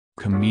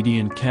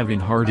comedian Kevin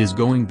Hart is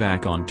going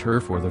back on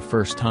tour for the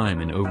first time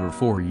in over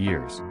 4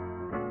 years.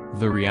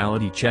 The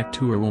Reality Check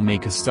Tour will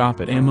make a stop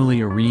at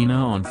Amalie Arena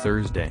on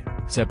Thursday,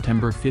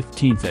 September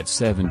 15 at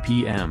 7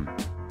 p.m.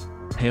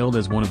 Hailed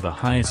as one of the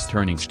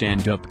highest-earning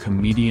stand-up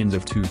comedians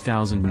of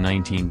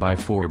 2019 by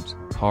Forbes,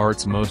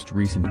 Hart's most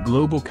recent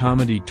global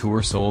comedy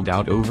tour sold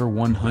out over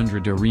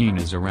 100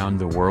 arenas around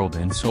the world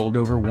and sold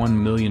over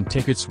 1 million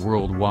tickets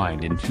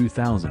worldwide in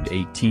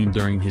 2018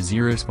 during his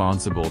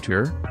irresponsible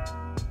tour.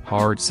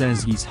 Hart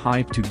says he's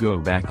hyped to go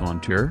back on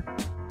tour.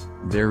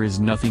 "There is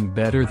nothing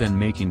better than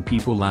making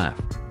people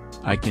laugh.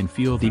 I can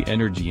feel the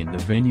energy in the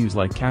venues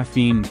like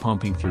caffeine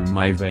pumping through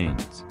my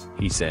veins,"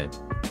 he said.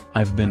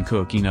 "I've been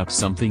cooking up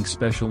something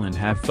special and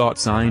have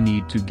thoughts I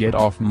need to get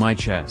off my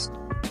chest.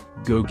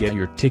 Go get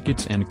your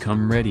tickets and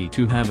come ready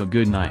to have a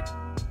good night."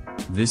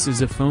 This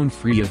is a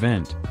phone-free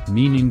event,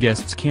 meaning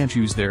guests can't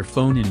use their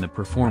phone in the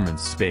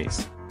performance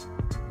space.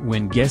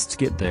 When guests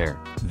get there,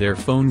 their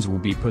phones will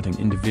be put in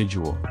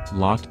individual,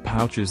 locked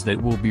pouches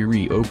that will be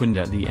reopened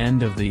at the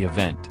end of the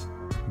event.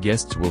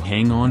 Guests will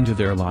hang on to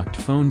their locked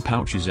phone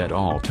pouches at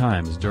all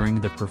times during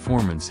the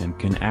performance and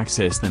can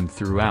access them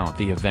throughout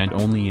the event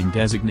only in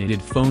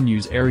designated phone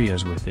use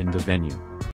areas within the venue.